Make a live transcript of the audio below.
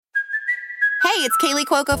Hey, it's Kaylee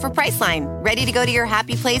Cuoco for Priceline. Ready to go to your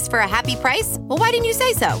happy place for a happy price? Well, why didn't you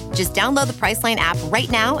say so? Just download the Priceline app right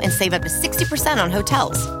now and save up to 60% on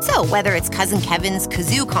hotels. So whether it's Cousin Kevin's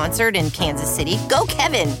Kazoo Concert in Kansas City, go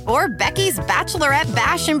Kevin, or Becky's Bachelorette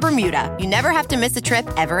Bash in Bermuda, you never have to miss a trip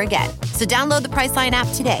ever again. So download the Priceline app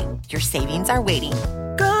today. Your savings are waiting.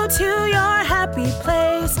 Go to your happy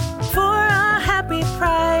place for a happy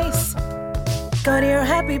price. Go to your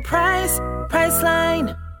happy price,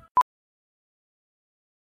 Priceline.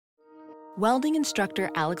 Welding instructor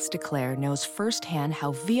Alex DeClaire knows firsthand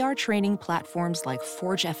how VR training platforms like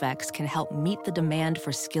ForgeFX can help meet the demand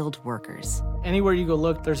for skilled workers. Anywhere you go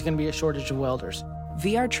look, there's going to be a shortage of welders.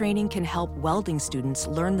 VR training can help welding students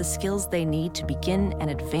learn the skills they need to begin and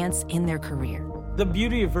advance in their career. The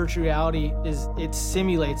beauty of virtual reality is it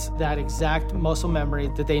simulates that exact muscle memory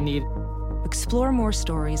that they need. Explore more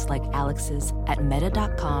stories like Alex's at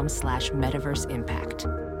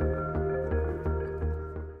meta.com/metaverseimpact.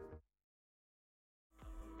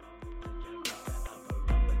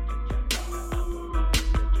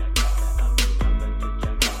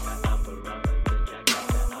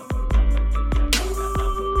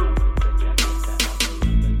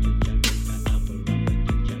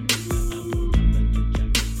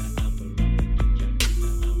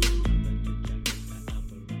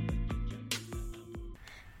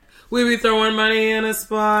 We be throwing money in a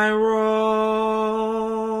spiral.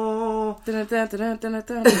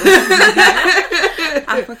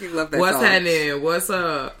 I fucking love that What's song. happening? What's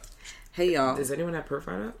up? Hey, y'all. Does anyone have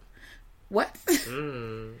Purified up? What?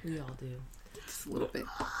 We all do. Just a little bit.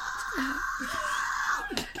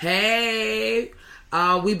 Hey.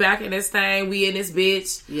 We back in this thing. We in this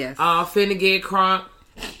bitch. Yes. Finna get crunk.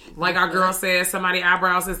 Like our girl said, somebody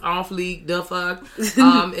eyebrows is on fleek, the fuck.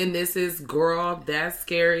 And this is Girl That's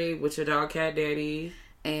Scary with your dog Cat Daddy.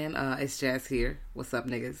 And it's Jazz here. What's up,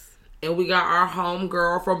 niggas? And we got our home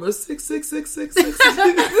girl from a 66666.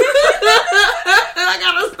 I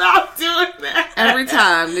gotta stop doing that. Every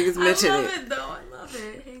time niggas mention I it. love it though. I love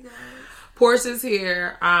it. Hey guys. Portia's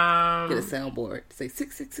here. Get a soundboard. Say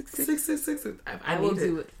 6666. 666. I will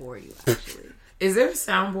do it for you, actually. Is there a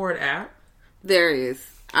soundboard app? There is.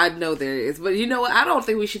 I know there is. But you know what? I don't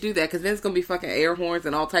think we should do that because then it's going to be fucking air horns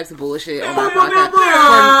and all types of bullshit on our podcast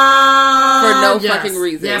for no fucking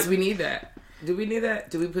reason. Yes, we need that. Do we need that?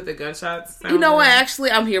 Do we put the gunshots? You know what?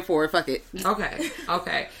 Actually, I'm here for it. Fuck it.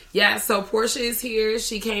 Okay. Yeah, so Portia is here.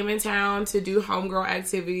 She came in town to do homegirl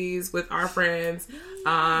activities with our friends.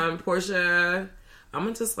 Portia, I'm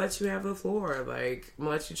going to just let you have the floor. Like, I'm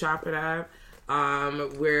going to let you chop it up.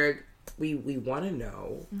 We want to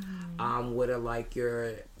know what are like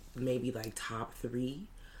your maybe like top 3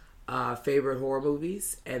 favorite horror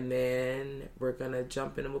movies, and then we're gonna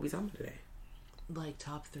jump into movie time today. Like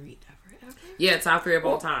top 3 ever? Yeah, top 3 of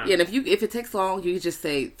all time. Yeah, and if it takes long, you can just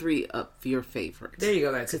say 3 of your favorites. There you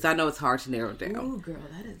go. That's because I know it's hard to narrow down. Oh, girl,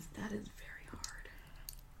 that is very hard.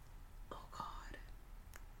 Oh God,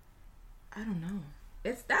 I don't know.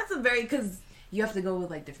 That's a very because you have to go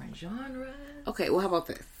with like different genres. Okay, well, how about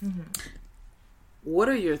this? Mm-hmm. What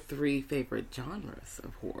are your 3 favorite genres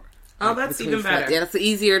of horror? Oh, that's even better. Yeah, it's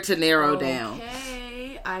easier to narrow down.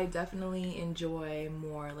 Okay, I definitely enjoy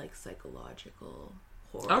more like psychological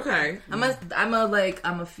horror. Okay, I'm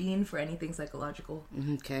a fiend for anything psychological.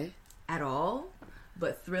 Okay, at all,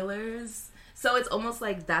 but thrillers. So it's almost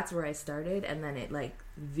like that's where I started, and then it like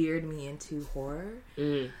veered me into horror.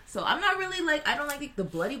 So I'm not really like, I don't like the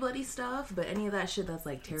bloody stuff, but any of that shit that's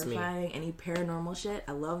like terrifying, any paranormal shit,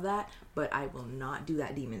 I love that. But I will not do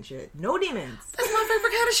that demon shit. No demons. That's my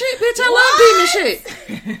favorite kind of shit, bitch. I love demon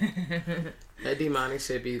shit. That demonic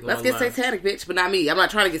shit be going Let's get satanic, bitch, but not me. I'm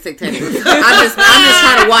not trying to get satanic. I'm just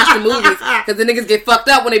trying to watch the movies because the niggas get fucked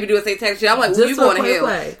up when they be doing satanic shit. I'm like, well, you going to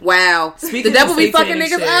hell? Wow. Speaking the devil be fucking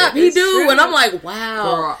satanic niggas shit, up. He do, true. and I'm like, wow.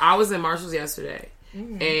 Girl, I was in Marshall's yesterday.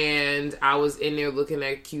 And I was in there looking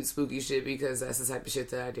at cute spooky shit because that's the type of shit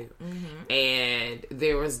that I do. And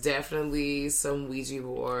there was definitely some Ouija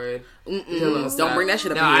board pillow stuff. Don't bring that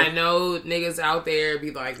shit up here. I know niggas out there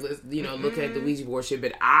be like, looking at the Ouija board shit,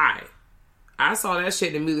 but I saw that shit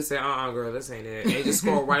and immediately said, girl, this ain't it. And just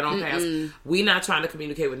scroll right on past. We not trying to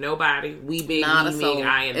communicate with nobody. We big, I and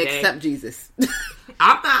they. Except Jesus.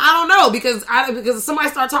 I don't know because if somebody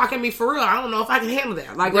start talking to me for real, I don't know if I can handle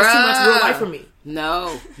that. Like, that's too much real life for me.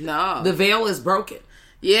 No. The veil is broken.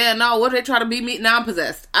 Yeah, no, what they try to beat me? Now I'm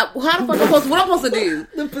possessed. How the fuck what I'm supposed to do?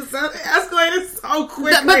 The possessed escalated so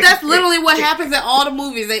quick. But that's literally what happens in all the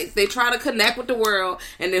movies. They try to connect with the world,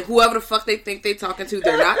 and then whoever the fuck they think they talking to,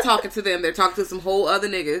 they're not talking to them. They're talking to some whole other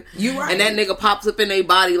nigga. You right. And that nigga pops up in their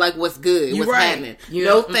body like, what's good? What's happening?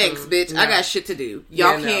 No thanks, bitch. No. I got shit to do.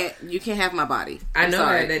 Y'all you can't have my body. I know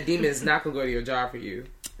that demon is not gonna go to your job for you.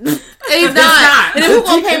 He's not. And then who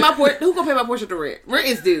gonna pay my portion of the rent? Rent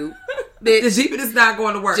is due. Bitch. The demon is not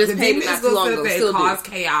going to work. Just the demon is going to sit there and cause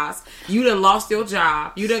chaos. You done lost your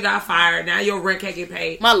job. You done got fired. Now your rent can't get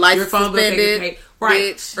paid. My license your phone bill can't get suspended. paid.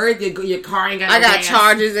 Right. Bitch. Or your car ain't got I no got gas.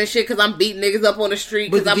 charges and shit because I'm beating niggas up on the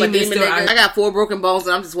street because I'm a demon nigga. I got 4 broken bones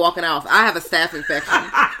and I'm just walking off. I have a staph infection.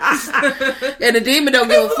 And the demon don't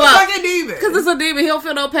give a fuck. Fucking demon. Because it's a demon. He don't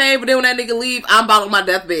feel no pain. But then when that nigga leave, I'm about on my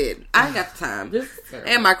deathbed. I ain't got the time.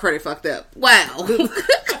 And my credit fucked up. Wow.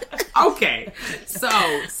 Okay. So,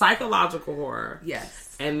 psychological horror.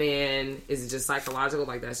 Yes. And then, is it just psychological?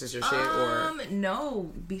 Like, that's just your shit? Or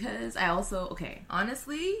No, because I also,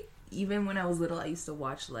 honestly, even when I was little, I used to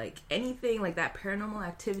watch, like, anything like that, Paranormal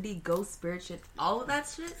Activity, ghost, spirit shit, all of that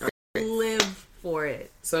shit. Live for it.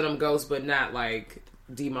 So, them ghosts, but not, like,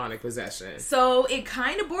 demonic possession. So, it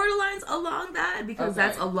kind of borderlines along that, because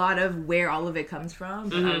that's a lot of where all of it comes from.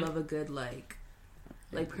 But I love a good, like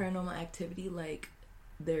Paranormal Activity, like,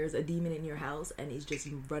 there's a demon in your house and he's just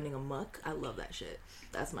running amok. I love that shit.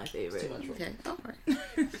 That's my favorite. Okay, all right.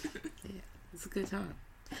 Yeah, it's a good time.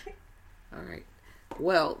 All right.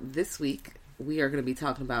 Well, this week we are going to be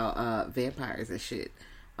talking about vampires and shit.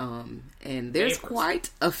 And there's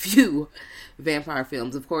quite a few vampire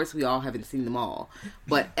films. Of course, we all haven't seen them all,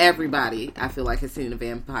 but everybody, I feel like, has seen a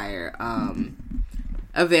vampire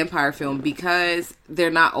film because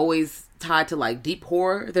they're not always tied to like deep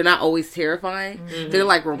horror. They're not always terrifying. They're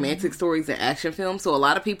like romantic stories and action films. So a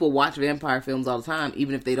lot of people watch vampire films all the time,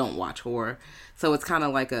 even if they don't watch horror. So it's kind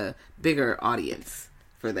of like a bigger audience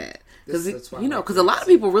for that. Because because a lot of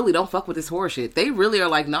people really don't fuck with this horror shit. They really are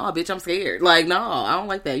like, nah, bitch, I'm scared. Like, nah, I don't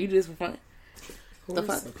like that. You do this for fun. The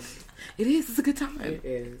fuck? It is. It's a good time. It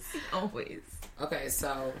is. Always. Okay,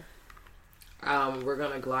 so we're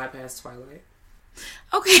gonna glide past Twilight.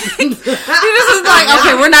 Okay. This is like,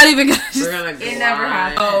 okay, we're not even gonna We're gonna glide. It never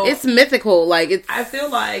happened. Oh, it's mythical. Like, it's. I feel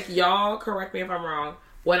like, y'all correct me if I'm wrong,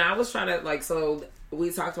 when I was trying to, like, so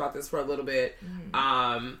we talked about this for a little bit,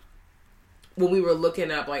 when we were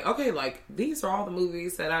looking up, like, okay, like, these are all the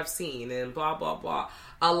movies that I've seen and blah, blah, blah.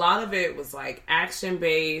 A lot of it was, like,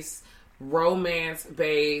 action-based,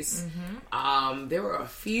 romance-based. There were a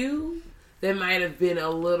few that might have been a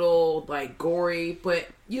little, like, gory, but,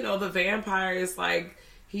 you know, the vampire is, like,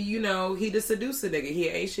 he the seducer nigga. He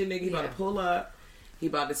ain't shit nigga. He about to pull up. He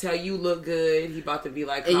about to tell you look good. He about to be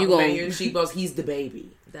like, compliment you and cheekbones. He's the baby.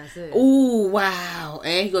 That's it. Ooh, wow.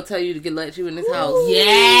 And he gonna tell you to let you in his house.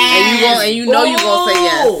 Yes. And you know you gonna say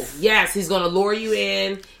yes. Yes, he's gonna lure you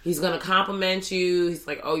in. He's gonna compliment you. He's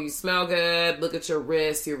like, oh, you smell good. Look at your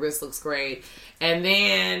wrist. Your wrist looks great. And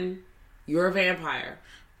then you're a vampire.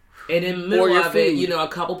 And in the middle of it, you know, a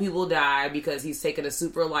couple people die because he's taken a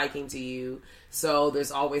super liking to you. So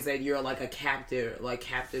there's always that you're like a captive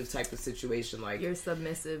type of situation. Like, you're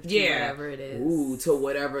submissive to whatever it is. Ooh, to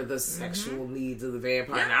whatever the sexual needs of the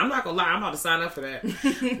vampire. Yeah. Now, I'm not gonna lie, I'm about to sign up for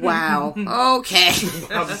that. Wow. Okay.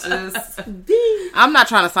 I'm not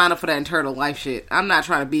trying to sign up for that internal life shit. I'm not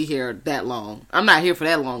trying to be here that long. I'm not here for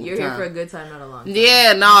that long. You're here for a good time, not a long time.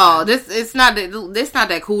 Yeah, no. It's not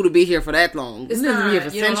that cool to be here for that long. It's not. Be here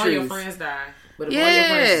for centuries. All your friends die. But if all your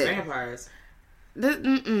friends is vampires.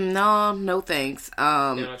 No thanks. You're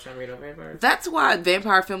not trying to read no vampires? That's why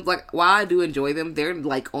vampire films, like, while I do enjoy them, they're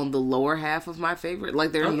like on the lower half of my favorite.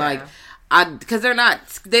 Like, they're like, because they're not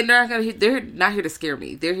here to scare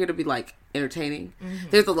me. They're here to be like entertaining.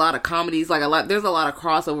 There's a lot of comedies, there's a lot of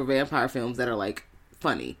crossover vampire films that are like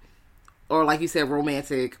funny, or like you said,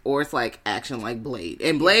 romantic, or it's like action, like Blade.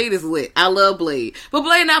 And Blade is lit. I love Blade, but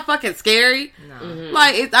Blade not fucking scary. No.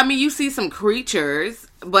 Like, you see some creatures.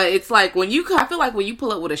 But it's like I feel like when you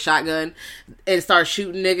pull up with a shotgun and start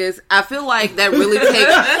shooting niggas, I feel like that really takes,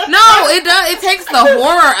 it does, it takes the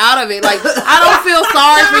horror out of it. Like, I don't feel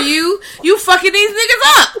sorry for you. You fucking these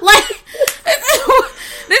niggas up. Like,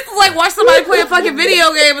 this is like watch somebody play a fucking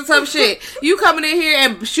video game or some shit. You coming in here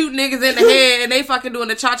and shooting niggas in the head and they fucking doing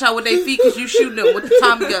the cha-cha with their feet because you shooting them with the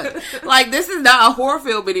Tommy gun. Like, this is not a horror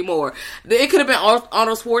film anymore. It could have been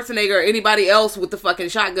Arnold Schwarzenegger or anybody else with the fucking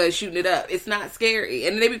shotgun shooting it up. It's not scary.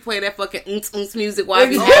 And they be playing that fucking music while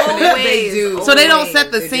it's happening. They do. So they don't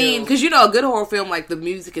set the scene. Because, you know, a good horror film, like, the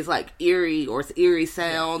music is, like, eerie, or it's eerie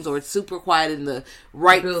sounds, or it's super quiet in the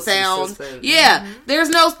right sound. Yeah. There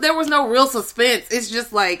was no real suspense. It's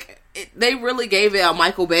just, like, like, they really gave it a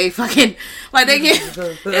Michael Bay fucking, like, they gave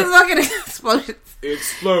it's fucking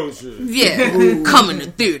explosions. Yeah, coming to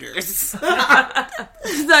theaters.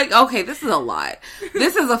 It's like, okay, this is a lot.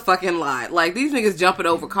 This is a fucking lot. Like, these niggas jumping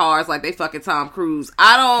over cars like they fucking Tom Cruise.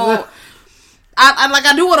 I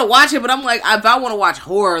do want to watch it, but I'm like, if I want to watch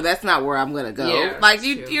horror, that's not where I'm gonna go. Yeah, like,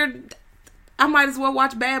 I might as well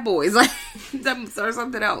watch Bad Boys, like, or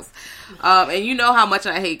something else. And you know how much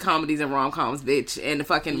I hate comedies and rom-coms, bitch, and the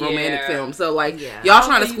fucking romantic films. So, like, y'all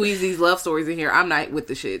trying to squeeze these love stories in here. I'm not with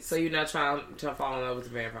the shit. So you're not trying to fall in love with a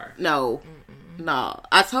vampire? No. No.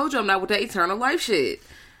 I told you I'm not with that eternal life shit.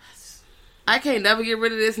 I can't never get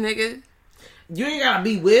rid of this nigga. You ain't gotta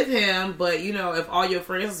be with him, but, you know, if all your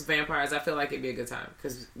friends is vampires, I feel like it'd be a good time.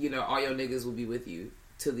 Because, you know, all your niggas will be with you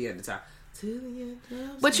till the end of time.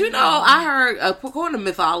 But you know, I heard, according to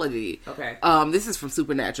mythology, okay, this is from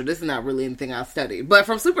Supernatural. This is not really anything I studied, but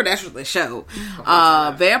from Supernatural, the show,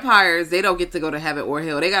 vampires, they don't get to go to heaven or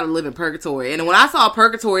hell. They got to live in purgatory. And when I saw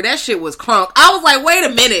purgatory, that shit was crunk. I was like, wait a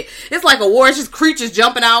minute, it's like a war. It's just creatures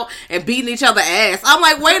jumping out and beating each other ass. I'm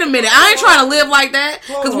like, wait a minute, I ain't trying to live like that.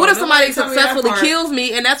 Because what if somebody successfully kills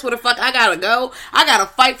me and that's where the fuck I gotta go? I gotta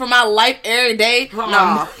fight for my life every day.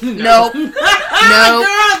 No.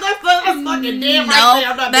 Fucking dead no, right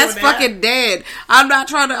there. I'm not that's doing that. fucking dead. I'm not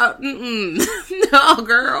trying to. No,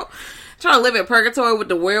 girl. Trying to live in purgatory with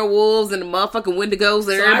the werewolves and the motherfucking Wendigos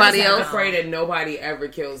and everybody else. I'm afraid that nobody ever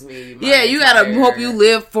kills me. Yeah, you gotta hope you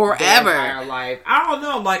live forever. Life. I don't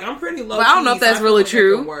know. Like, I'm pretty low. But I don't know if that's really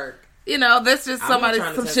true. Work. You know, that's just some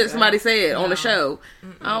shit somebody said on the show.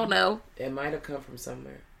 I don't know. It might have come from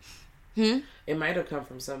somewhere. It might have come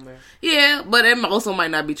from somewhere. Yeah, but it also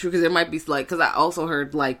might not be true because it might be like, because I also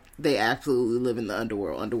heard like they absolutely live in the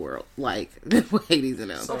underworld, like Hades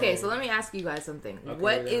and them. Okay, so let me ask you guys something. Okay,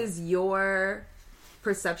 what is your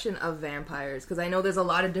perception of vampires? Because I know there's a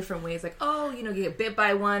lot of different ways. Like, oh, you know, you get bit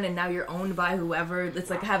by one and now you're owned by whoever.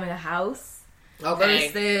 It's like having a house. Okay.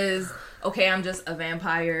 Versus, okay, I'm just a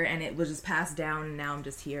vampire and it was just passed down and now I'm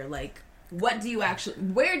just here. Like, where do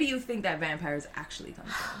you think that vampires actually come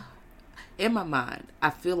from? In my mind, I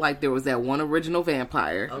feel like there was that one original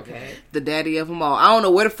vampire. Okay. The daddy of them all. I don't know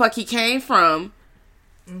where the fuck he came from.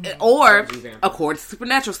 Mm-hmm. Or, according to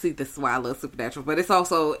Supernatural, see, this is why I love Supernatural, but it's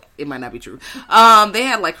also, it might not be true. They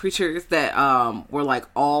had, like, creatures that were, like,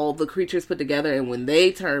 all the creatures put together, and when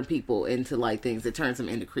they turn people into, like, things, it turns them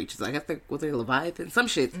into creatures. Like, I think, was they Leviathan? Some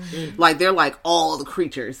shit. Mm-hmm. Like, they're, like, all the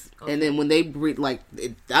creatures. Okay. And then when they breed, like,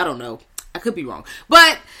 I don't know. I could be wrong.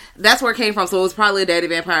 But that's where it came from. So it was probably a daddy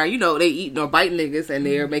vampire. You know, they eat or biting niggas and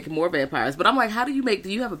they're making more vampires. But I'm like, do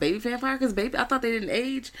you have a baby vampire? Because I thought they didn't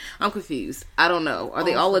age. I'm confused. I don't know. Are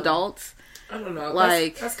they all adults? I don't know.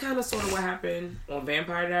 Like, that's kind of sort of what happened on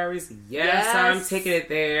Vampire Diaries. Yes. I'm taking it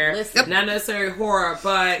there. Listen. Not necessarily horror,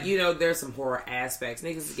 but, you know, there's some horror aspects.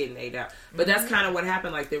 Niggas is getting ate out. But that's kind of what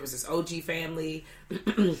happened. Like, there was this OG family,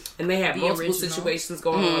 and they had multiple situations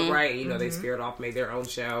going on, right? You know, they scared off, made their own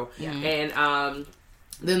show. Yeah. And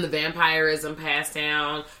then the vampirism passed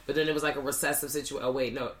down, but then it was like a recessive situation. Oh,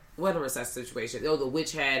 wait, no. It wasn't a recessive situation. Oh, the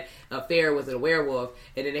witch had an affair with a werewolf,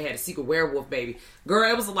 and then they had a secret werewolf baby.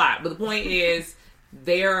 Girl, it was a lot. But the point is,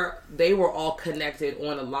 they were all connected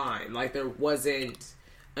on a line. Like, there wasn't,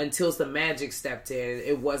 until some magic stepped in,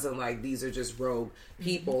 it wasn't like these are just rogue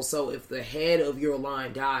people. So if the head of your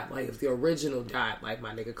line died, like if the original died, like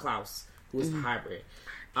my nigga Klaus, who was the hybrid,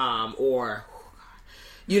 or...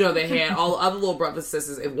 You know, they had all other little brothers and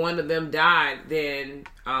sisters. If one of them died, then,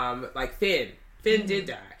 like Finn did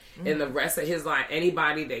die. And the rest of his line,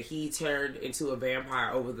 anybody that he turned into a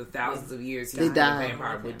vampire over the thousands of years, a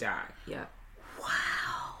vampire would die. Yeah.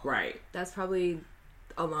 Wow. Right. That's probably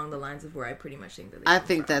along the lines of where I pretty much think that I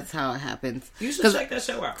think that's how it happens. You should check that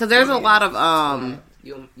show out. Because there's a lot of,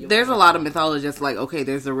 there's a lot of mythology that's like, okay,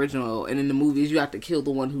 there's the original, and in the movies you have to kill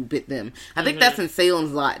the one who bit them. I think that's in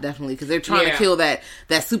Salem's Lot, definitely, because they're trying to kill that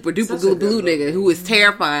super duper blue nigga who is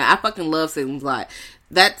terrifying. I fucking love Salem's Lot.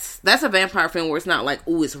 That's a vampire film where it's not like,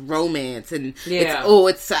 ooh, it's romance and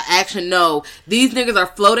it's action. No, these niggas are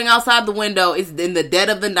floating outside the window. It's in the dead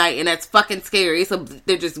of the night, and that's fucking scary.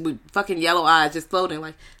 They're just with fucking yellow eyes, just floating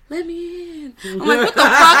like, let me in. I'm like, what the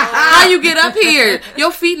fuck? How you get up here?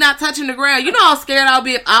 Your feet not touching the ground. You know how scared I'll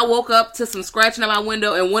be if I woke up to some scratching at my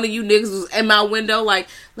window and one of you niggas was in my window like,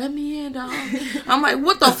 let me in, dog. I'm like,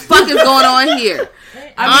 what the fuck is going on here?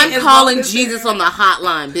 I'm calling Jesus on the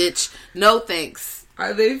hotline, bitch. No thanks.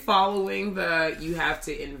 Are they following you have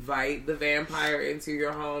to invite the vampire into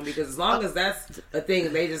your home? Because as long as that's a thing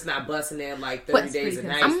and they just not busting in like 30 days a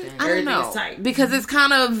night, everything is tight. Because it's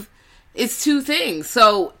kind of, it's two things.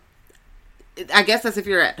 So I guess that's if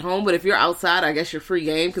you're at home, but if you're outside, I guess you're free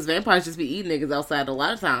game, because vampires just be eating niggas outside a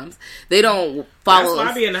lot of times. They don't follow. That's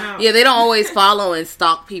why I be in the house. Yeah, they don't always follow and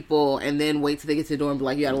stalk people and then wait till they get to the door and be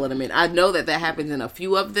like, you gotta let them in. I know that happens in a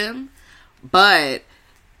few of them, but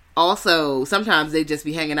also sometimes they just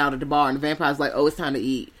be hanging out at the bar and the vampire's like, oh, it's time to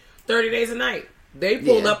eat. 30 Days a Night. They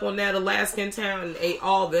pulled up on that Alaskan town and ate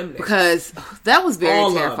all them niggas. Because that was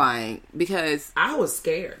very terrifying. Because I was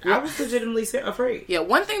scared. I was legitimately afraid. Yeah,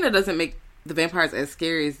 one thing that doesn't make the vampires as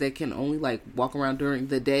scary is they can only like walk around during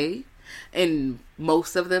the day, and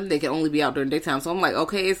most of them they can only be out during daytime. So I'm like,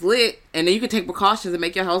 okay, it's lit, and then you can take precautions and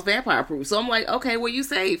make your house vampire proof. So I'm like, okay, well, you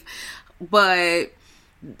safe, but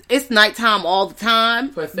it's nighttime all the time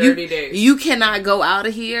for 30 days. You cannot go out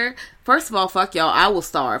of here. First of all, fuck y'all. I will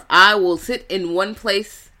starve. I will sit in one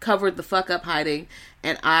place, covered the fuck up, hiding,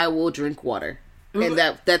 and I will drink water, and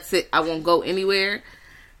that's it. I won't go anywhere.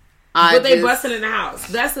 But they busting in the house.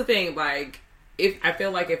 That's the thing. Like, I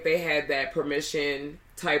feel like if they had that permission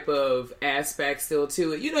type of aspect still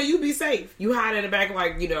to it, you'd be safe. You hide in the back,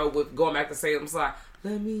 like, with going back to Salem Slide.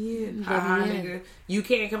 Let me in, nigga. You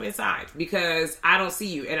can't come inside because I don't see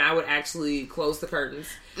you, and I would actually close the curtains,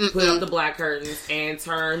 put up the black curtains, and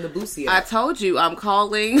turn the boosie up. I told you, I'm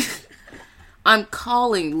calling. I'm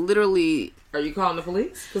calling literally. Are you calling the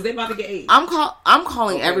police? Because they about to get AIDS. I'm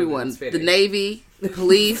calling everyone. The Navy, the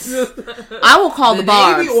police. I will call the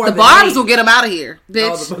barbs. The barbs will get them out of here,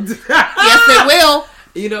 bitch. Yes, they will.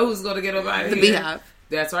 You know who's going to get them out of here? The Beehive.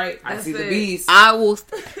 That's right. I see the bees. I will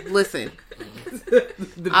listen.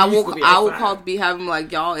 I will call the Beehive. I'm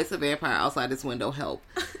like, y'all, it's a vampire outside this window. Help.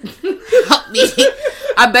 Help me.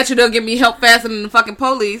 I bet you they'll give me help faster than the fucking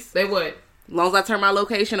police. They would. As long as I turn my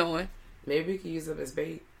location on. Maybe we can use them as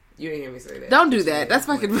bait. You didn't hear me say that. Don't do that. That's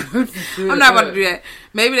fucking rude. I'm not about to do that.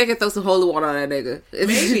 Maybe they can throw some holy water on that nigga.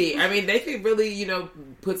 Maybe. I mean, they could really,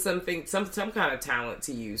 put some kind of talent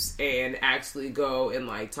to use and actually go and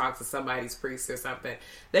like talk to somebody's priest or something.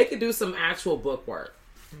 They could do some actual book work.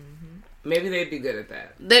 Mm-hmm. Maybe they'd be good at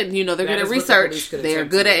that. They're good at research. They're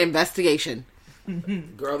good at investigation.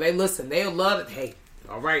 Girl, they listen. They'll love it. Hey,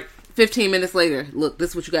 all right. 15 minutes later, look,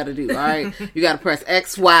 this is what you got to do, all right? You got to press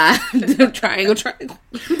X, Y, triangle.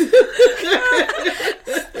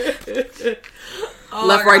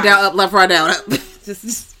 Left, right, down, up, left, right, down, up.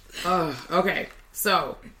 Okay,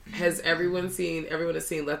 so has everyone has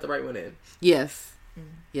seen Let the Right One In? Yes.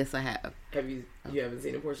 Yes, I have. You haven't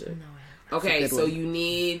seen it, Portia? No, I haven't. Okay, so you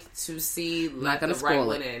need to see Let the Right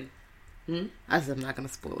One In. I said I'm not going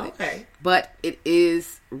to spoil it. Okay. But it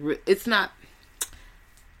is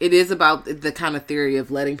about the kind of theory of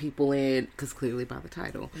letting people in, because clearly by the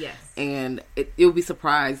title. Yes. And you'll be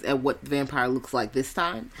surprised at what the vampire looks like this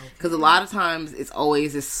time. Because a lot of times it's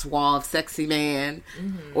always this suave, sexy man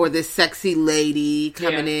or this sexy lady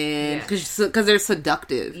coming in. Because they're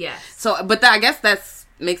seductive. Yes. So, but I guess that's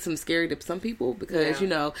makes them scary to some people because, you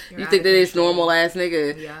think that it's normal ass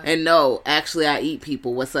nigga. Yeah. And no, actually I eat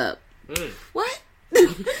people. What's up? What?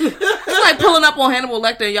 It's like pulling up on Hannibal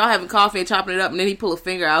Lecter and y'all having coffee and chopping it up, and then he pull a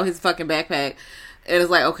finger out his fucking backpack and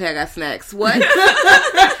it's like, okay, I got snacks. What?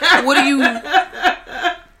 What are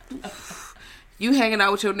you hanging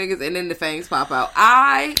out with your niggas and then the fangs pop out?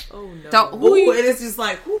 Don't. And it's just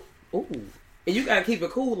like, ooh, and you gotta keep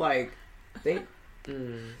it cool, like they.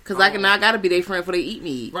 Because I gotta be their friend before they eat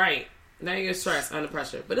me. Right. Now you're stressed, under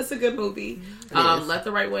pressure, but it's a good movie. Let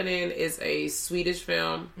the Right One In is a Swedish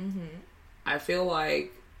film. Mm-hmm. I feel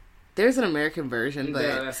like there's an American version, but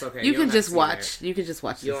that's okay. You can just watch the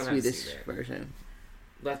Swedish version.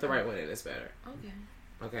 Let the Right One In is better.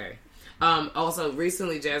 Okay. Also,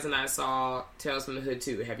 recently, Jazz and I saw Tales from the Hood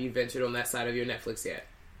 2. Have you ventured on that side of your Netflix yet?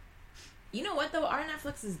 You know what, though? Our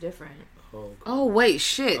Netflix is different. Oh wait,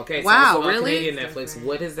 shit. Okay, wow, so really? Canadian Netflix.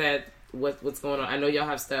 What is that? What's going on? I know y'all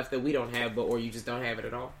have stuff that we don't have, or you just don't have it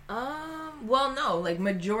at all. Well, no, like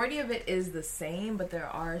majority of it is the same, but there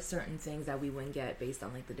are certain things that we wouldn't get based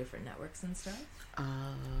on like the different networks and stuff.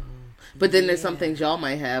 But then there's some things y'all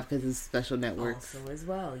might have because it's special networks. Also as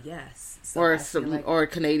well, yes. So or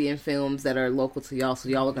Canadian films that are local to y'all, so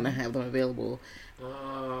y'all are gonna have them available.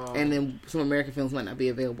 And then some American films might not be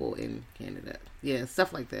available in Canada. Yeah,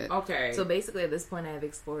 stuff like that. Okay. So basically, at this point, I have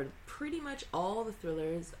explored pretty much all the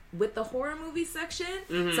thrillers with the horror movie section.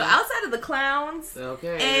 Mm-hmm. So outside of the clowns,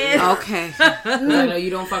 okay. I know you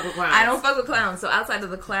don't fuck with clowns. I don't fuck with clowns. So outside of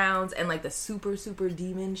the clowns and like the super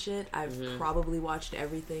demon shit, I've probably watched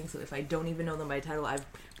everything. So if I don't even know them by title, I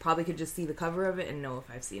probably could just see the cover of it and know if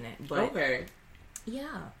I've seen it. But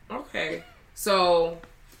yeah. Okay. So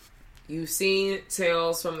you've seen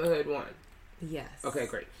Tales from the Hood 1. Yes. Okay,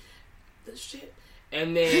 great. The shit.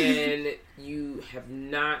 And then you have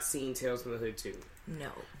not seen Tales from the Hood 2. No.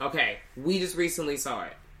 Okay, we just recently saw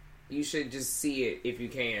it. You should just see it if you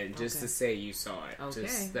can, just to say you saw it.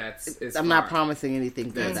 Okay. I'm not promising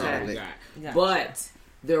anything. That's all we got. Gotcha. But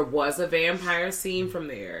there was a vampire scene from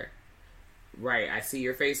there. Right, I see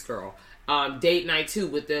your face, girl. Date night 2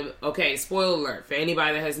 with them. Okay, spoiler alert. For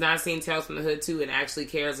anybody that has not seen Tales from the Hood 2 and actually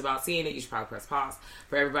cares about seeing it, you should probably press pause.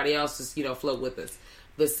 For everybody else, just, float with us.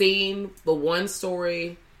 The scene, the one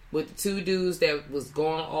story with the 2 dudes that was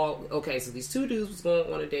going all... Okay, so these 2 dudes was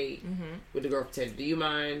going on a date with the girl for 10. Do you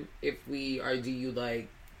mind if we... Or do you mind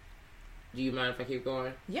if I keep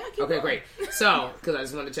going? Yeah, keep going. Okay, great. So, because I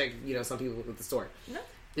just want to check, some people with the story. No.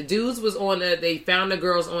 The dudes was they found the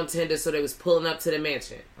girls on Tinder, so they was pulling up to the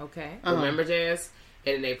mansion. Okay. Remember, Jazz?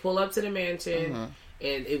 And then they pull up to the mansion,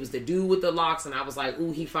 and it was the dude with the locks, and I was like,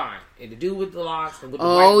 ooh, he fine. And the dude with the locks and with the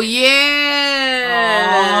white man.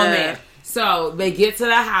 Yeah! Oh, man. So, they get to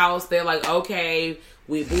the house, they're like, okay,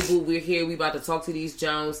 we're here, we about to talk to these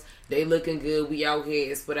Jones. They looking good, we out here,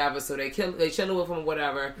 it's whatever. So, they chilling with him,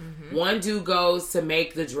 whatever. One dude goes to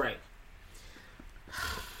make the drink.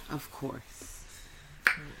 Of course.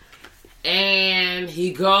 And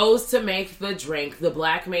he goes to make the drink. The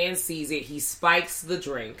black man sees it. He spikes the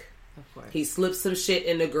drink. Of course. He slips some shit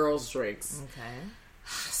in the girls' drinks. Okay.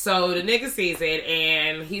 So the nigga sees it,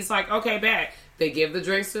 and he's like, okay, bet. They give the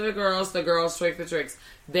drinks to the girls drink the drinks.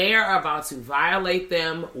 They are about to violate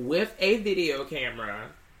them with a video camera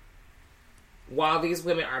while these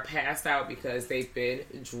women are passed out because they've been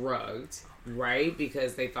drugged, right?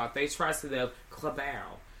 Because they thought they trusted them. Klabow.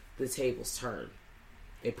 The tables turn.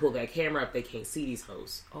 They pull that camera up. They can't see these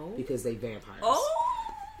hoes because they vampires. Oh,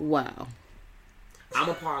 wow! I'm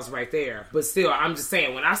gonna pause right there, but still, I'm just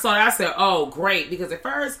saying. When I saw that, I said, "Oh, great!" Because at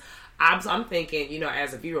first, I'm thinking,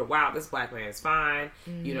 as a viewer, wow, this black man is fine.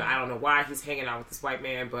 I don't know why he's hanging out with this white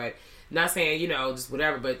man, but not saying, just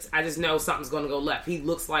whatever. But I just know something's gonna go left. He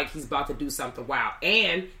looks like he's about to do something wild,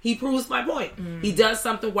 and he proves my point. He does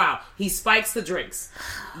something wild. He spikes the drinks.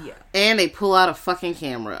 Yeah. And they pull out a fucking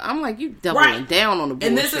camera. I'm like, you doubling down on the bullshit.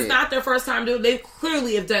 And this is not their first time doing it. They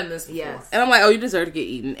clearly have done this before. Yes. And I'm like, oh, you deserve to get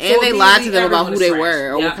eaten. And so they lied to them about who they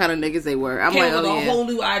were or what kind of niggas they were. I'm like, oh, yeah. A whole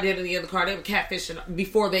new identity in the car. They were catfishing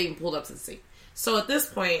before they even pulled up to the scene. So at this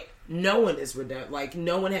point, no one is redeemed. Like,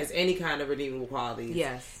 no one has any kind of redeemable qualities.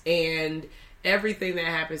 Yes. And everything that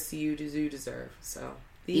happens to you, you deserve. So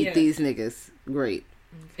eat these niggas. Great.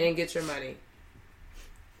 And get your money.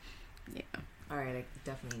 Yeah. All right, I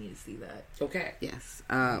definitely need to see that. Okay. Yes.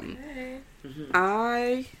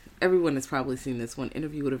 Everyone has probably seen this one,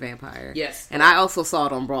 Interview with a Vampire. Yes. And I also saw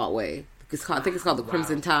it on Broadway. I think it's called The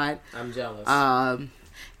Crimson Tide. I'm jealous.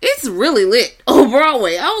 It's really lit on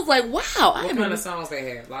Broadway. I was like, wow. What kind of songs they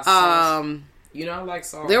had? Lots of songs. I like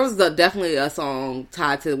songs. There was definitely a song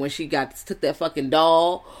tied to when she took that fucking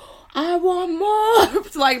doll. I want more.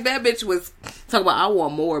 It's like that bitch was talking about I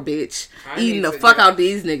want more, bitch. Eating the fuck out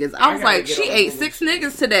these niggas. I was like, she ate 6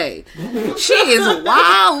 niggas today. She is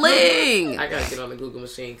wilding. I gotta get on the Google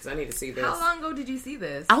machine because I need to see this. How long ago did you see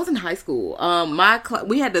this? I was in high school.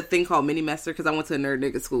 We had the thing called mini semester because I went to a nerd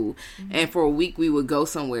nigga school, and for a week we would go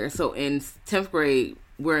somewhere. So in 10th grade,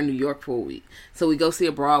 we're in New York for a week. So we go see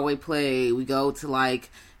a Broadway play. We go to like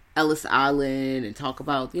Ellis Island and talk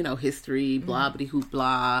about, history, blah, blah, hoop,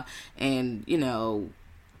 blah, and,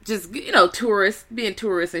 just, being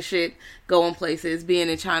tourists and shit, going places, being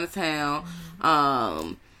in Chinatown.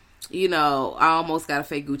 I almost got a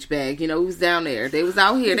fake Gucci bag. We was down there. They was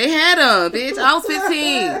out here. They had them, bitch. I was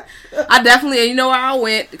 15. I definitely, where I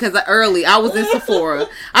went? Because early, I was in Sephora.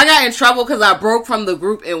 I got in trouble because I broke from the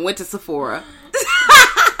group and went to Sephora.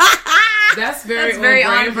 That's very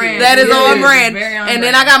on brand. That is on brand. And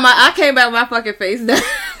then I came back with my fucking face done.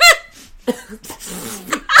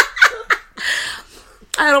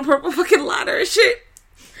 I had on purple fucking liner and shit.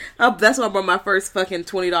 That's why I bought my first fucking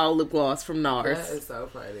 $20 lip gloss from NARS. That is so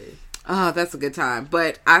funny. Oh, that's a good time.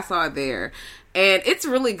 But I saw it there. And it's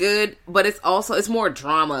really good, but it's more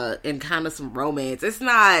drama and kind of some romance. It's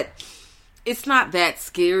not that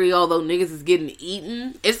scary, although niggas is getting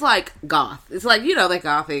eaten. It's like goth. It's like, that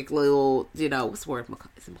gothic little, what's the word?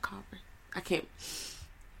 Is it macabre? I can't.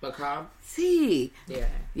 Macabre? See. Yeah.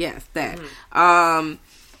 Yes, that.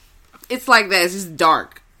 It's like that. It's just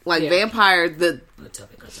dark. Like vampire, it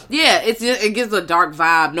gives a dark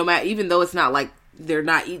vibe, no matter, even though it's not like they're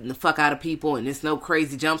not eating the fuck out of people and it's no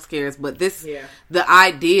crazy jump scares, but the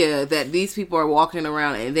idea that these people are walking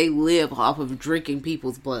around and they live off of drinking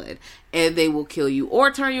people's blood and they will kill you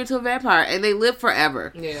or turn you into a vampire and they live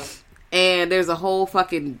forever. Yeah. And there's a whole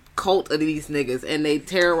fucking cult of these niggas and they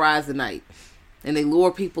terrorize the night. and they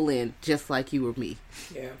lure people in just like you or me.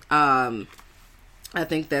 Yeah. I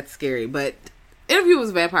think that's scary, but Interview with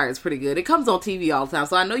a Vampire is pretty good. It comes on TV all the time,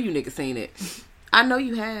 so I know you niggas seen it. I know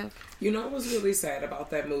you have. You know what's really sad about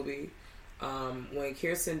that movie? When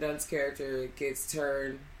Kirsten Dunst's character gets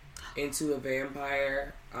turned into a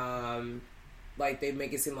vampire, like they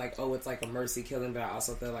make it seem like, oh, it's like a mercy killing, but I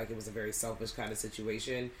also feel like it was a very selfish kind of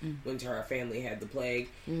situation when her family had the plague,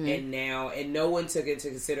 and no one took into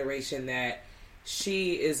consideration that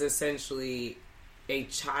she is essentially a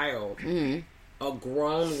child, a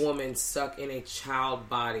grown woman stuck in a child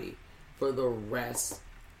body for the rest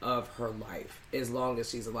of her life, as long as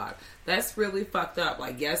she's alive. That's really fucked up.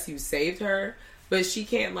 Like, yes, you saved her, but she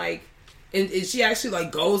can't, like, and she actually,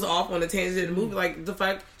 like, goes off on a tangent in the movie. Like, the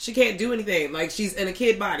fact she can't do anything. Like, she's in a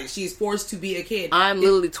kid body. She's forced to be a kid. I'm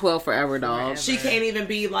literally 12 forever, dog. She can't even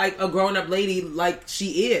be, like, a grown-up lady like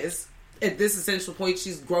she is. At this essential point,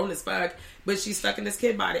 she's grown as fuck, but she's stuck in this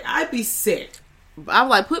kid body. I'd be sick. I'm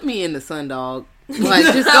like, put me in the sun, dog. Like,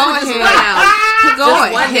 just go ahead.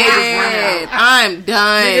 Go ahead. I'm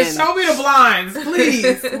done. Nigga, show me the blinds,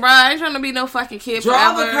 please. Bro, I ain't trying to be no fucking kid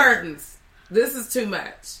Draw forever. the curtains. This is too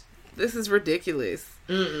much. This is ridiculous.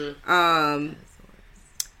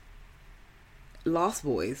 Lost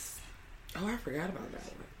Boys. Oh, I forgot about that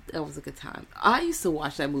one. That was a good time. I used to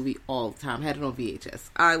watch that movie all the time. Had it on VHS.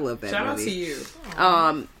 I love that Shout movie. out to you.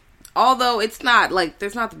 Although it's not, like,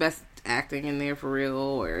 there's not the best acting in there for real,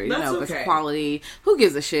 or, you know, okay. best quality. Who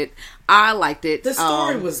gives a shit? I liked it. The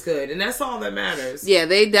story was good, and that's all that matters. Yeah,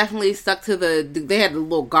 they definitely stuck to they had the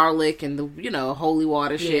little garlic and the, you know, holy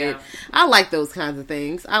water shit. Yeah. I like those kinds of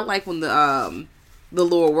things. I like when the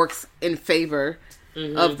lore works in favor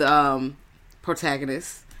of the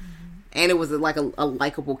protagonist. And it was like a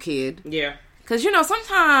likable kid. Yeah. Because, you know,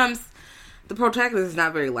 sometimes the protagonist is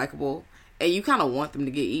not very likable, and you kind of want them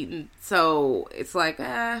to get eaten. So it's like,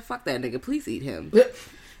 fuck that nigga. Please eat him.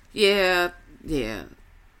 Yeah.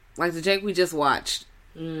 Like the Jake we just watched.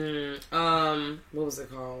 What was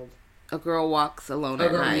it called? A Girl Walks Alone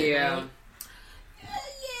at Night. Yeah.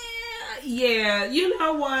 You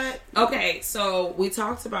know what? Okay, so we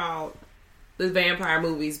talked about the vampire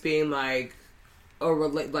movies being like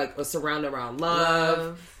a surround around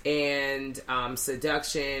love and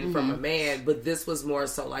seduction from a man, but this was more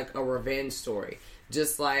so like a revenge story,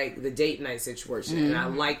 just like the date night situation. And I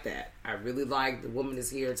like that. I really like the woman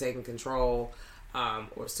is here taking control,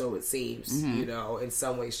 or so it seems, you know, in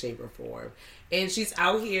some way, shape, or form. And she's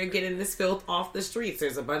out here getting this filth off the streets.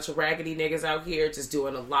 There's a bunch of raggedy niggas out here just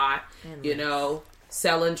doing a lot, you know,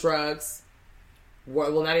 selling drugs.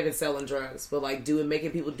 Well, not even selling drugs, but like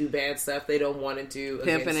making people do bad stuff they don't want to do,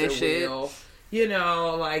 pimping and shit. Will. You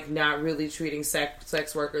know, like not really treating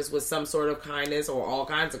sex workers with some sort of kindness or all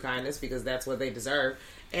kinds of kindness, because that's what they deserve.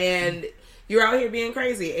 And you're out here being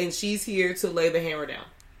crazy, and she's here to lay the hammer down.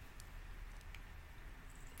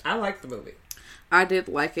 I liked the movie. I did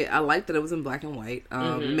like it. I liked that it was in black and white.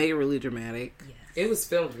 Made it really dramatic. Yes. It was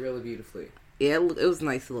filmed really beautifully. Yeah, it was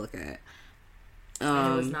nice to look at.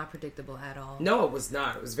 And it was not predictable at all. No, it was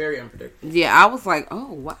not. It was very unpredictable. Yeah, I was like,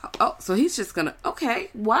 oh, wow. Oh, so he's just gonna,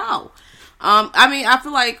 okay, wow. I mean, I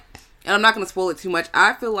feel like, and I'm not gonna spoil it too much,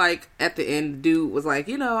 I feel like at the end, the dude was like,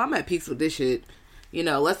 you know, I'm at peace with this shit. You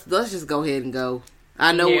know, let's just go ahead and go.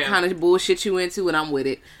 I know what kind of bullshit you into, and I'm with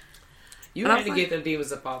it. You had to get them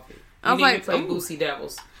demons up off you. I was like, play Boosie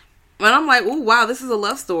Devils. And I'm like, oh, wow, this is a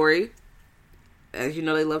love story. As you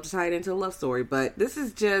know, they love to tie it into a love story, but this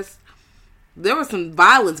is just, there was some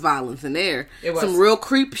violence in there. It was. Some real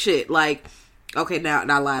creep shit. Like, okay, now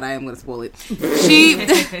I lied. I am going to spoil it.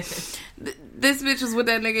 This bitch was with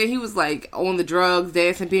that nigga. He was like on the drugs,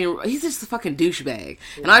 dancing, he's just a fucking douchebag.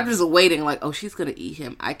 Yeah. And I'm just waiting like, oh, she's going to eat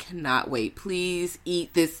him. I cannot wait. Please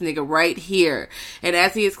eat this nigga right here. And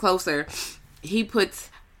as he is closer, he puts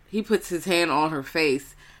his hand on her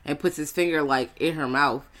face and puts his finger like in her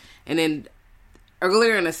mouth. And then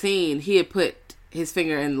earlier in the scene, he had put his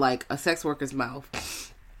finger in like a sex worker's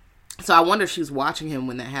mouth. So I wonder if she was watching him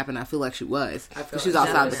when that happened. I feel like she was. She was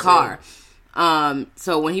outside the car.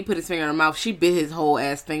 So when he put his finger in her mouth, she bit his whole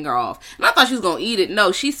ass finger off. And I thought she was going to eat it.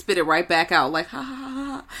 No, she spit it right back out. Like, ha, ha, ha,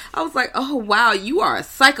 ha. I was like, oh, wow, you are a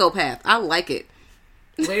psychopath. I like it.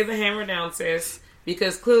 Lay the hammer down, sis.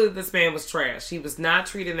 Because clearly this man was trash. He was not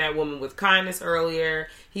treating that woman with kindness earlier.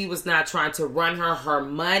 He was not trying to run her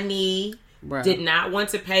money. Right. Did not want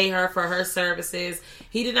to pay her for her services.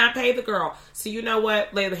 He did not pay the girl. So you know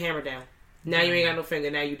what? Lay the hammer down. Now you ain't got no finger.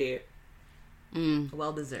 Now you dead.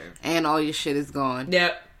 Well deserved. And all your shit is gone.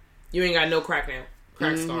 Yep. You ain't got no crack now.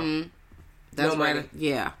 Crack's gone. That's no right. money.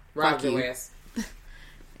 Yeah. Robbed your ass.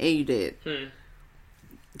 And you did.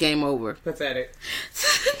 Game over. Pathetic.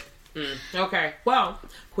 Okay. Well,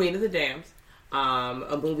 Queen of the Damned.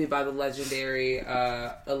 A movie by the legendary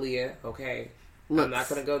Aaliyah. Okay. Looks I'm not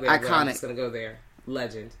going to go there. iconic. I'm just going to go there.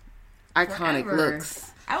 Legend. Iconic Forever.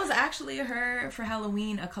 looks. I was actually her for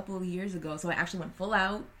Halloween a couple of years ago, so I actually went full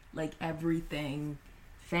out, like everything,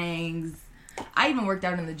 fangs. I even worked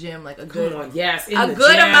out in the gym like a good Good one. Yes. In a the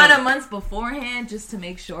good gym. amount of months beforehand, just to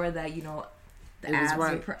make sure that the It was abs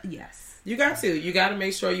right. are yes. You got to. You got to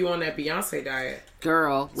make sure you're on that Beyonce diet.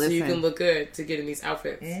 Girl, So listen. you can look good to get in these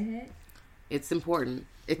outfits. It's important.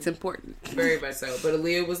 It's important. Very much so. But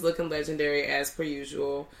Aaliyah was looking legendary as per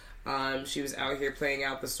usual. She was out here playing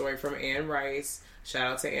out the story from Anne Rice. Shout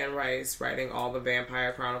out to Anne Rice, writing all the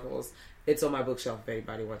Vampire Chronicles. It's on my bookshelf if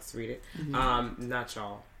anybody wants to read it. Not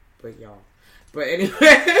y'all, but y'all. But anyway,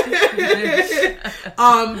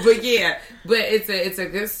 but yeah, but it's a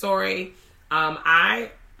good story.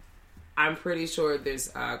 I'm pretty sure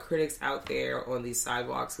there's critics out there on these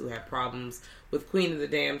sidewalks who have problems with Queen of the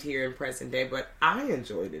Damned here in present day, but I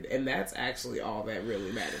enjoyed it, and that's actually all that really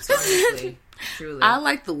matters. Honestly, truly. I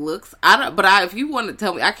like the looks. If you want to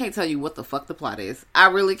tell me, I can't tell you what the fuck the plot is. I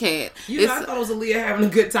really can't. I thought it was Aaliyah having a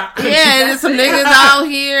good time. Yeah, and there's some niggas out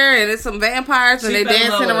here, and there's some vampires, and She they fell in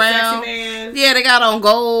love dancing with a sexy around. man. Yeah, they got on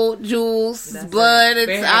gold, jewels, blood. They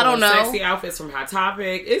It's have I don't on know. Sexy outfits from Hot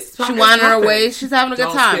Topic. She winding her way. She's having a good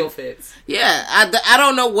Don't time. steal fits. Yeah, I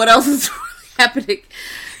don't know what else is really happening.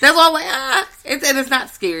 That's all I'm like, it's not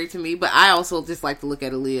scary to me, but I also just like to look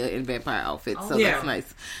at Aaliyah in vampire outfits, so yeah. that's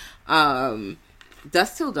nice.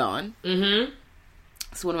 Dusk Till Dawn. Mm-hmm.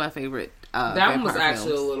 It's one of my favorite That one was vampire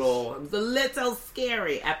actually films. a little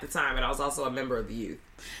scary at the time, and I was also a member of the youth.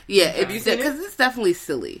 Yeah, Have you seen it? because it's definitely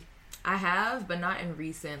silly. I have, but not in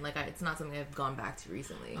recent. It's not something I've gone back to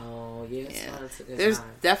recently. Oh, yes. Yeah. It's a good There's time.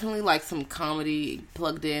 definitely like some comedy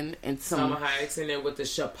plugged in and some. Summer Hayek's in there with the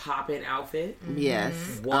Shapoppin' outfit. Yes.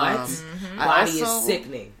 What? I Body also is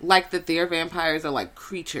sickening. like that their vampires are like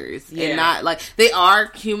creatures Yeah. and not like they are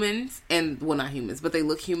humans and well not humans but they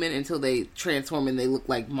look human until they transform and they look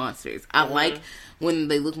like monsters. I like when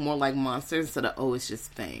they look more like monsters instead of it's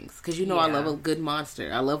just fangs because I love a good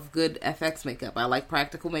monster. I love good FX makeup. I like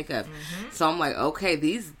practical makeup. So I'm like okay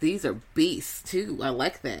these are beasts too. I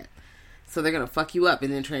like that. So they're gonna fuck you up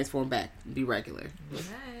and then transform back and be regular.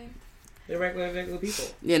 Okay. They're regular people.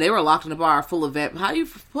 Yeah, they were locked in a bar full of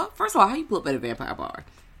first of all, how you pull up at a vampire bar?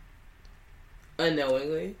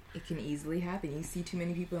 Unknowingly. It can easily happen. You see too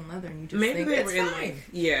many people in leather and you just Maybe think they it's were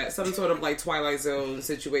in fine. some sort of like Twilight Zone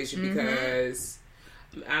situation because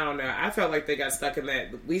I don't know. I felt like they got stuck in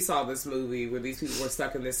that. We saw this movie where these people were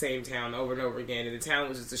stuck in the same town over and over again, and the town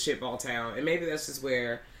was just a shitball town, and maybe that's just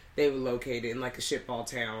where they were located in like a shitball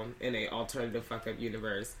town in a alternative fuck up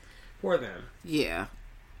universe. Poor them. Yeah.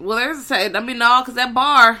 Well, there's because that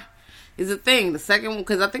bar is a thing. The second one,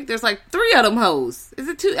 because I think there's like 3 of them hoes. Is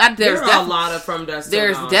it 2? There are a lot of From Dusk Till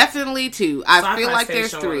There's Dawn. definitely 2. I Sci-Fi feel like Station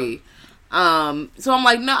there's showing 3. So I'm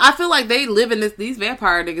like, no, I feel like they live in these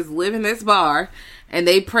vampire niggas live in this bar and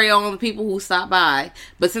they prey on the people who stop by.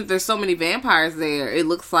 But since there's so many vampires there, it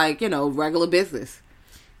looks like, regular business.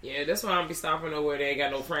 Yeah, that's why I don't be stopping nowhere. They ain't got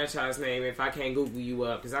no franchise name if I can't Google you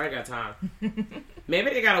up because I ain't got time. Maybe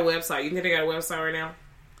they got a website. You think they got a website right now?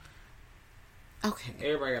 Okay.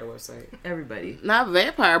 Everybody got a website. Everybody. Not a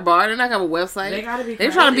vampire bar. They're not going to have a website. They gotta be They're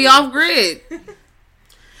trying to be creative. off grid.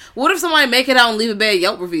 What if somebody make it out and leave a bad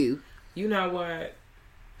Yelp review? You know what?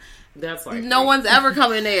 That's like No one's ever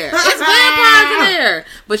coming there. It's vampires in there.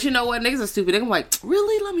 But you know what? Niggas are stupid. They're like,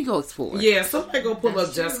 really? Let me go explore. Yeah, somebody go pull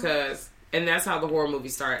up just cause. And that's how the horror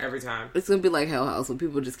movies start every time. It's going to be like Hell House when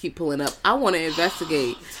people just keep pulling up. I want to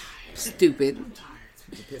investigate. Stupid.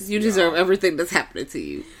 You deserve everything that's happening to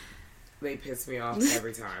you. They piss me off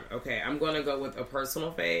every time. Okay, I'm going to go with a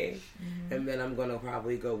personal fave. And then I'm going to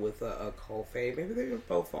probably go with a cult fave. Maybe they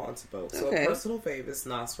both fall into both. So Okay. a personal fave is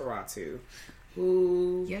Nosferatu.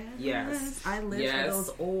 Who? Yes. I live for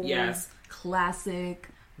those old classic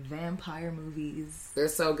vampire movies. They're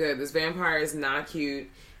so good. This vampire is not cute.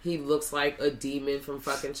 He looks like a demon from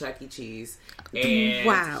fucking Chuck E. Cheese. And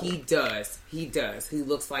Wow. he does. He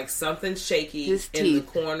looks like something shaky His in the teeth.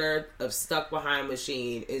 corner of stuck behind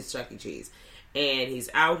machine is Chuck E. Cheese. And he's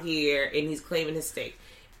out here and he's claiming his stake.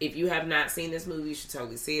 If you have not seen this movie, you should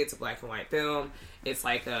totally see it. It's a black and white film. It's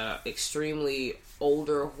like a extremely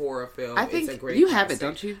older horror film. I think it's a great you have it, classic.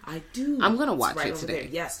 don't you? I do. I'm gonna watch It's right it over today. there.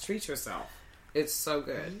 Yes, treat yourself. It's so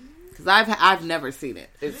good. because I've never seen it.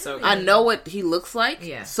 It's so good. I know what he looks like.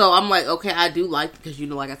 Yeah. So I'm like, okay, I do like, because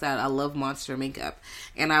like I said, I love monster makeup,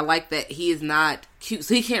 and I like that he is not cute,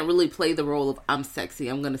 so he can't really play the role of I'm sexy,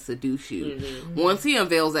 I'm gonna seduce you. Once he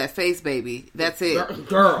unveils that face, baby, that's it,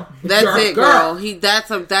 girl. That's it, girl.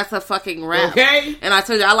 That's a fucking wrap. Okay. And I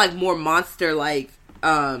told you, I like more monster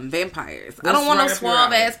vampires. I don't want no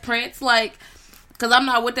suave ass prince because I'm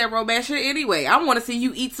not with that romance shit anyway. I want to see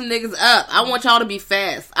you eat some niggas up. I want y'all to be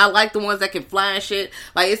fast. I like the ones that can fly and shit.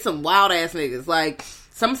 Like, it's some wild ass niggas. Like,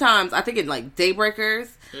 sometimes I think in like Daybreakers,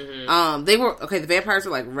 the vampires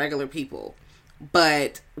were like regular people.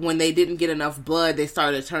 But when they didn't get enough blood, they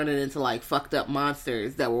started turning into like fucked up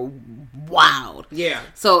monsters that were wild. Yeah.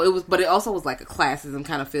 So it also was like a classism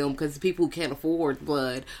kind of film, because people who can't afford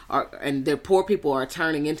blood and the poor people are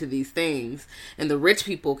turning into these things, and the rich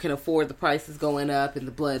people can afford the prices going up and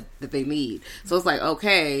the blood that they need. So it's like,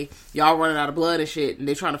 okay, y'all running out of blood and shit, and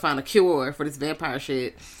they're trying to find a cure for this vampire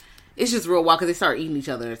shit. It's just real wild because they start eating each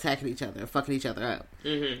other and attacking each other and fucking each other up.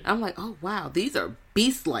 Mm-hmm. I'm like, oh wow, these are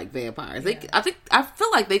beast-like vampires. Yeah. I feel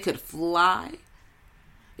like they could fly.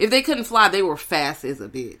 If they couldn't fly, they were fast as a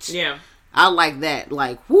bitch. Yeah, I like that.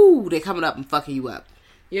 Like, whoo, they coming up and fucking you up.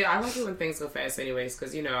 Yeah, I like it when things go fast, anyways.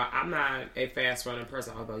 Because I'm not a fast running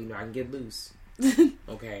person, although I can get loose.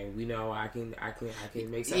 Okay, we know I can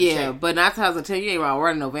make something. Yeah, change. but 9 times out of 10, you ain't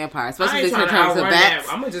running no vampire, especially if I they ain't turn trying to into outrun bats.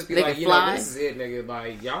 them. I'm gonna just be they like, can fly. this is it, nigga.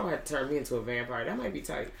 Like, y'all had to turn me into a vampire. That might be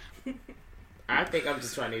tight. I think I'm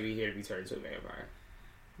just trying to be here to be turned into a vampire.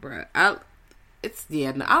 Bruh, I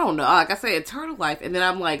don't know. Like I say, eternal life, and then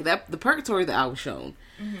I'm like the purgatory that I was shown.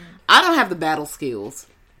 Mm-hmm. I don't have the battle skills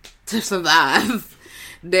to survive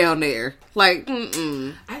down there. Like,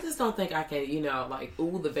 I just don't think I can,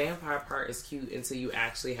 the vampire part is cute until you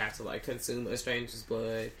actually have to, consume a stranger's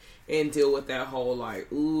blood and deal with that whole, blood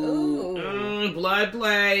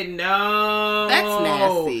play. No. That's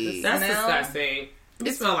nasty. That's disgusting.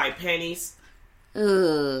 It smells like pennies.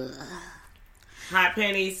 Ugh. Hot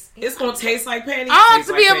pennies. It's gonna taste like pennies. I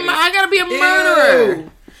gotta be a murderer.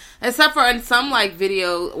 Ew. Except for in some not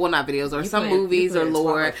videos, or some movies or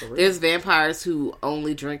lore, there's vampires who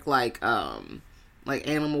only drink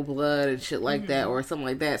animal blood and shit like that, or something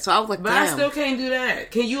like that. So I was like, but damn. I still can't do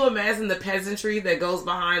that. Can you imagine the peasantry that goes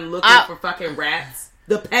behind looking for fucking rats?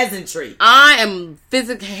 The peasantry. I am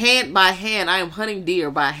hand by hand. I am hunting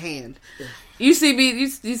deer by hand. You see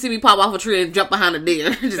me pop off a tree and jump behind a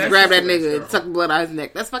deer, just grab that nigga and suck the blood out of his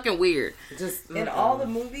neck. That's fucking weird. In all the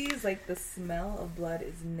movies, the smell of blood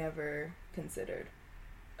is never considered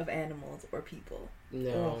of animals or people.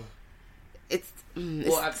 No. Ugh. It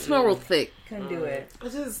smells real thick. Couldn't do it.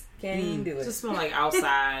 Can't even do it. It just smell like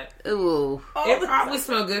outside. Ooh. It probably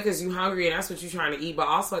smell good because you hungry and that's what you're trying to eat, but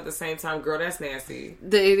also at the same time, girl, that's nasty.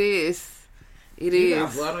 It is. You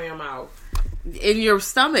got blood on your mouth. In your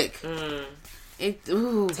stomach. It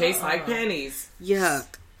tastes like pennies. Yuck.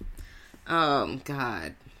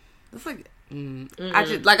 God. That's like...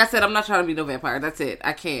 like I said, I'm not trying to be no vampire. That's it.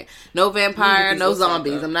 I can't. No vampire, no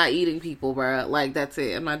zombies. I'm not eating people, bro. Like, that's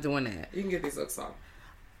it. I'm not doing that. You can get these looks off.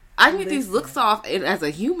 I can get these looks off as a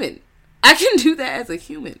human. I can do that as a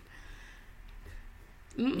human.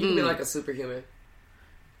 You can be like a superhuman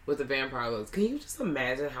with the vampire looks. Can you just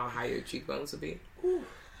imagine how high your cheekbones would be?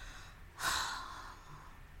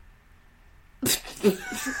 She's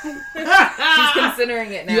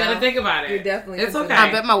considering it now. You gotta think about it. You're definitely. It's okay.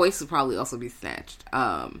 I bet my waist would probably also be snatched.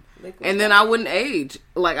 And then I wouldn't age.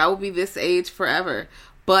 Like, I would be this age forever.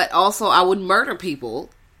 But also, I would murder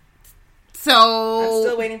people. So I'm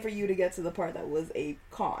still waiting for you to get to the part that was a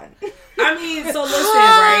con. I mean, so listen,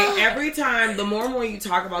 right? Every time, the more and more you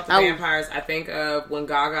talk about the vampires, I think of when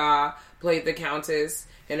Gaga played the Countess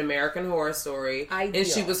in American Horror Story. And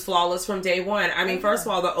she was flawless from day one. I mean, first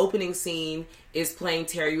of all, the opening scene is playing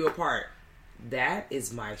Tear You Apart. That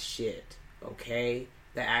is my shit, okay?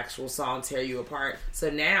 The actual song Tear You Apart. So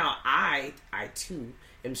now I too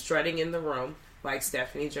am strutting in the room like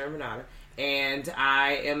Stephanie Germanotta, and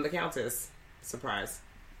I am the Countess. Surprise.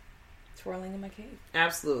 Twirling in my cave.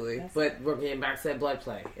 Absolutely. But we're getting back to that blood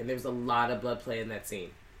play, and there's a lot of blood play in that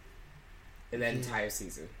scene. In that entire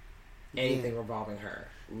season. Anything revolving her.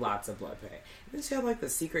 Lots of blood play. And then she had the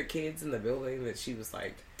secret kids in the building that she was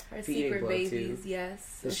her feeding secret blood babies, to.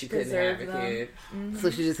 Yes. So she couldn't have a kid. Mm-hmm.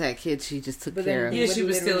 So she just had kids she just took care of. Yeah, she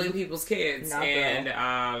was stealing people's kids and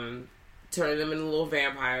turning them into little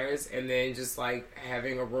vampires, and then just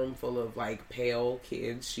having a room full of pale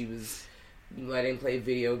kids she was letting play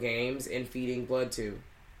video games and feeding blood to.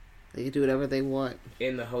 They can do whatever they want.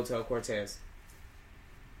 In the Hotel Cortez.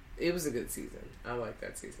 It was a good season. I like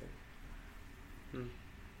that season.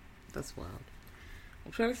 That's wild.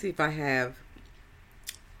 I'm trying to see if I have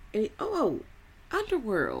any.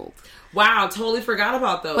 Underworld. Wow, totally forgot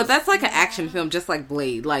about those. But that's like an action film, just like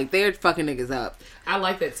Blade. Like, they're fucking niggas up. I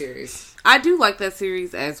like that series. I do like that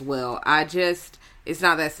series as well. It's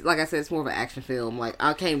not that, like I said, it's more of an action film. Like,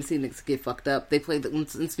 I came to see niggas get fucked up. They played the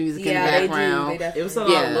music in the background. They do. It was a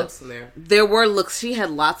lot of looks in there. There were looks. She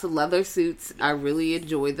had lots of leather suits. I really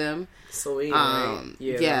enjoyed them. Celine, right?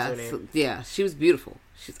 Yeah, she was beautiful.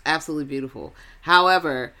 She's absolutely beautiful.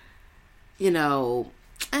 However,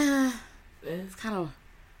 it's kind of...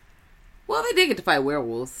 Well, they did get to fight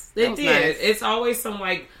werewolves. They did. Nice. It's always some,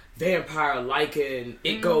 like, vampire-like, and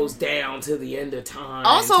it goes down to the end of time.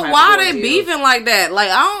 Also, why are they beefing like that? Like,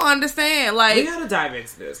 I don't understand. Like, we gotta dive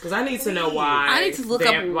into this, because I need to know why. I need to look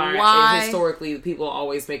up why. Historically, people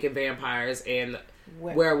always making vampires and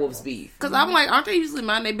werewolves beef. Because I'm like, aren't they usually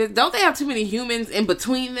mind their business? Don't they have too many humans in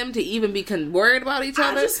between them to even be worried about each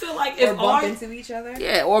other? I just feel like or bump into each other.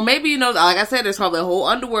 Yeah, or maybe, like I said, there's probably a whole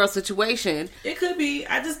underworld situation. It could be.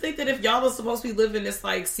 I just think that if y'all are supposed to be living this,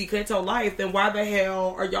 like, secreto life, then why the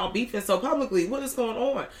hell are y'all beefing so publicly? What is going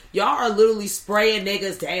on? Y'all are literally spraying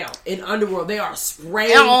niggas down in underworld. They are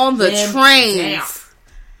spraying and on the them trains. Down.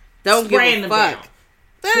 Don't spraying give a fuck. Down.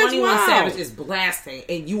 21 Savage is blasting,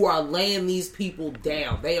 and you are laying these people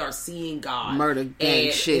down. They are seeing God. Murder gang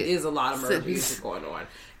and shit. It is a lot of murder music going on.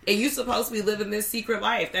 And you're supposed to be living this secret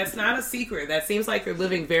life. That's not a secret. That seems like you're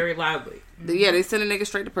living very loudly. Yeah, they send a nigga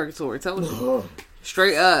straight to purgatory. Told you.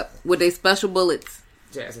 Straight up. With their special bullets.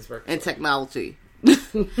 Jasmine's and technology.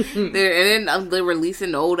 They're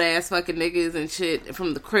releasing old ass fucking niggas and shit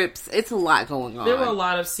from the crypts. It's a lot going on. There were a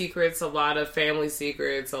lot of secrets, a lot of family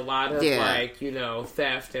secrets, a lot of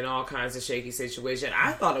theft and all kinds of shaky situations.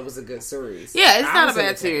 I thought it was a good series. Yeah, it's not a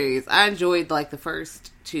bad series. I enjoyed like the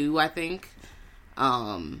first two, I think.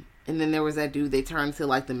 And then there was that dude. They turned to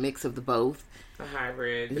like the mix of the both. The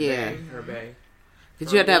hybrid. Her bae.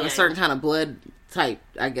 Because you had to have a certain kind of blood type,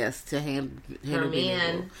 I guess, to handle her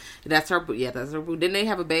man. That's her. Yeah, that's her boo. Didn't they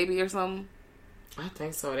have a baby or something? I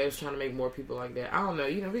think so. They was trying to make more people like that. I don't know.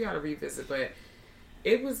 We got to revisit, but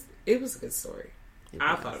it was a good story.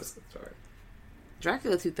 I thought it was a good story.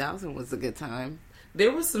 Dracula 2000 was a good time.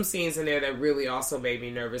 There was some scenes in there that really also made me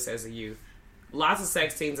nervous as a youth. Lots of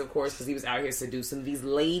sex scenes, of course, because he was out here seducing these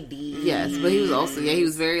ladies. Yes, but he was also he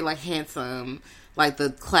was very like handsome. Like the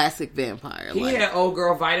classic vampire. He had old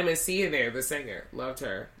girl Vitamin C in there, the singer. Loved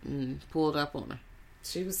her. Pulled up on her.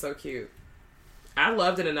 She was so cute. I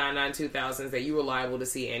loved in the 2000s that you were liable to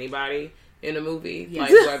see anybody in a movie.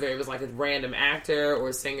 Yes. Like whether it was like a random actor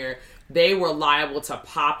or singer. They were liable to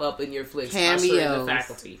pop up in your flicks. Cameos. In the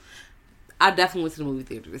Faculty. I definitely went to the movie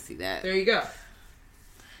theater to see that. There you go.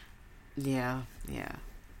 Yeah.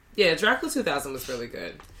 Yeah, Dracula 2000 was really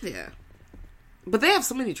good. Yeah. But they have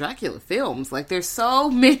so many Dracula films. Like, there's so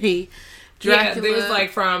many Dracula. Yeah, there's, like,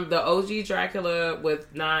 from the OG Dracula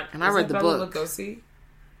with not... And I read the book. Lugosi.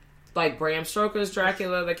 Like, Bram Stoker's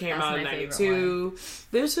Dracula that came out in 92.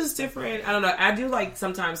 There's just different... I don't know. I do, like,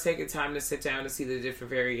 sometimes take a time to sit down to see the different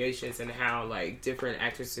variations and how, like, different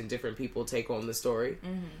actors and different people take on the story.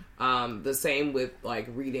 Mm-hmm. The same with, like,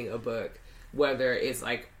 reading a book. Whether it's,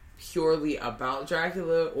 like, purely about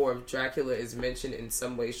Dracula or if Dracula is mentioned in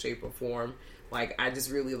some way, shape, or form. Like, I just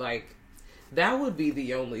really like... That would be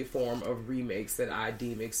the only form of remakes that I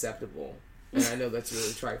deem acceptable. And I know that's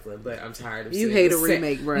really trifling, but I'm tired of you hate a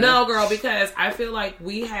remake, bro. No, girl, because I feel like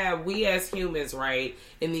we as humans, right,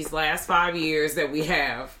 in these last 5 years that we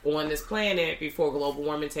have on this planet before global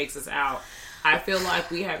warming takes us out, I feel like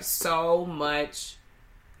we have so much...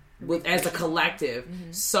 as a collective,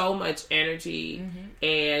 so much energy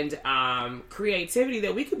and creativity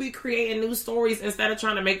that we could be creating new stories instead of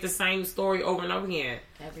trying to make the same story over and over again.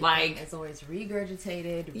 Everything is always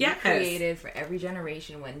regurgitated, recreated for every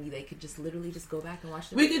generation when they could just literally just go back and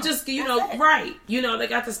watch the We could just, right. They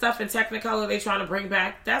got the stuff in Technicolor they trying to bring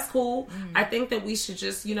back. That's cool. I think that we should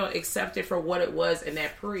just, accept it for what it was in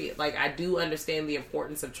that period. Like, I do understand the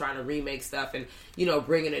importance of trying to remake stuff and,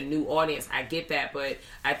 bringing a new audience. I get that, but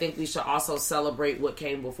I think we should also celebrate what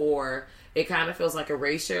came before. It kind of feels like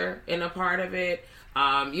erasure in a part of it.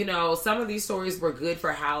 Some of these stories were good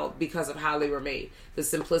because of how they were made, the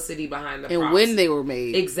simplicity behind the props. And when they were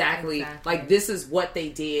made. Exactly. Like, this is what they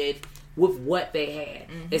did with what they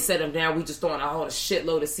had. Instead of now we just throwing a whole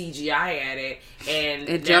shitload of CGI at it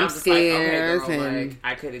and jump scares. Like, okay, girl, like,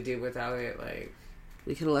 I could have did without it. Like,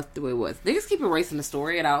 we could have left the way it was. They just keep erasing the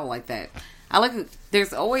story, and I don't like that. I like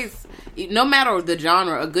there's always, no matter the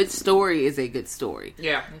genre, a good story is a good story.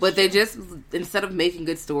 Yeah. But they just, instead of making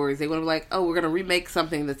good stories, they want to be like, oh, we're going to remake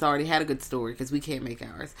something that's already had a good story because we can't make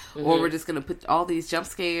ours. Or we're just going to put all these jump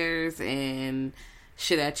scares and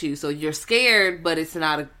shit at you. So you're scared, but it's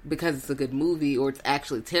not because it's a good movie or it's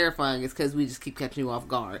actually terrifying. It's because we just keep catching you off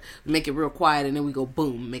guard. We make it real quiet and then we go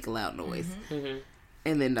boom, make a loud noise.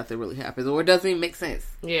 And then nothing really happens, or it doesn't even make sense.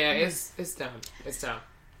 Yeah, it's dumb. It's dumb.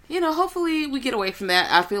 You know, hopefully we get away from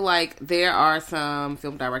that. I feel like there are some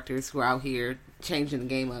film directors who are out here changing the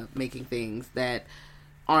game of making things that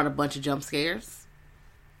aren't a bunch of jump scares.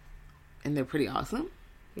 And they're pretty awesome.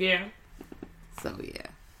 Yeah. So, yeah.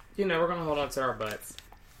 You know, we're going to hold on to our butts.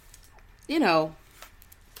 You know.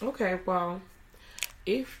 Okay, well,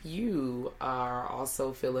 if you are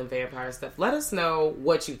also feeling vampire stuff, let us know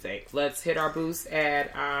what you think. Let's hit our boost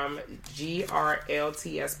at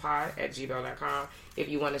grltspod@gmail.com. If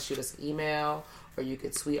you want to shoot us an email, or you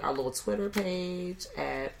could tweet our little Twitter page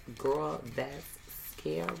at Girl That's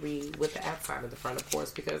Scary with the @ sign in the front, of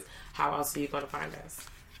course, because how else are you going to find us?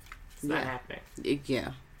 It's not happening.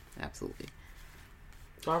 Yeah, absolutely.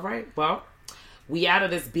 All right, well, we out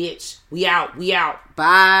of this bitch. We out.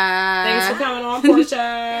 Bye. Thanks for coming on, Portia.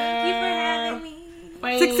 Thank you for having me.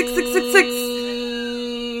 Bye. 66666.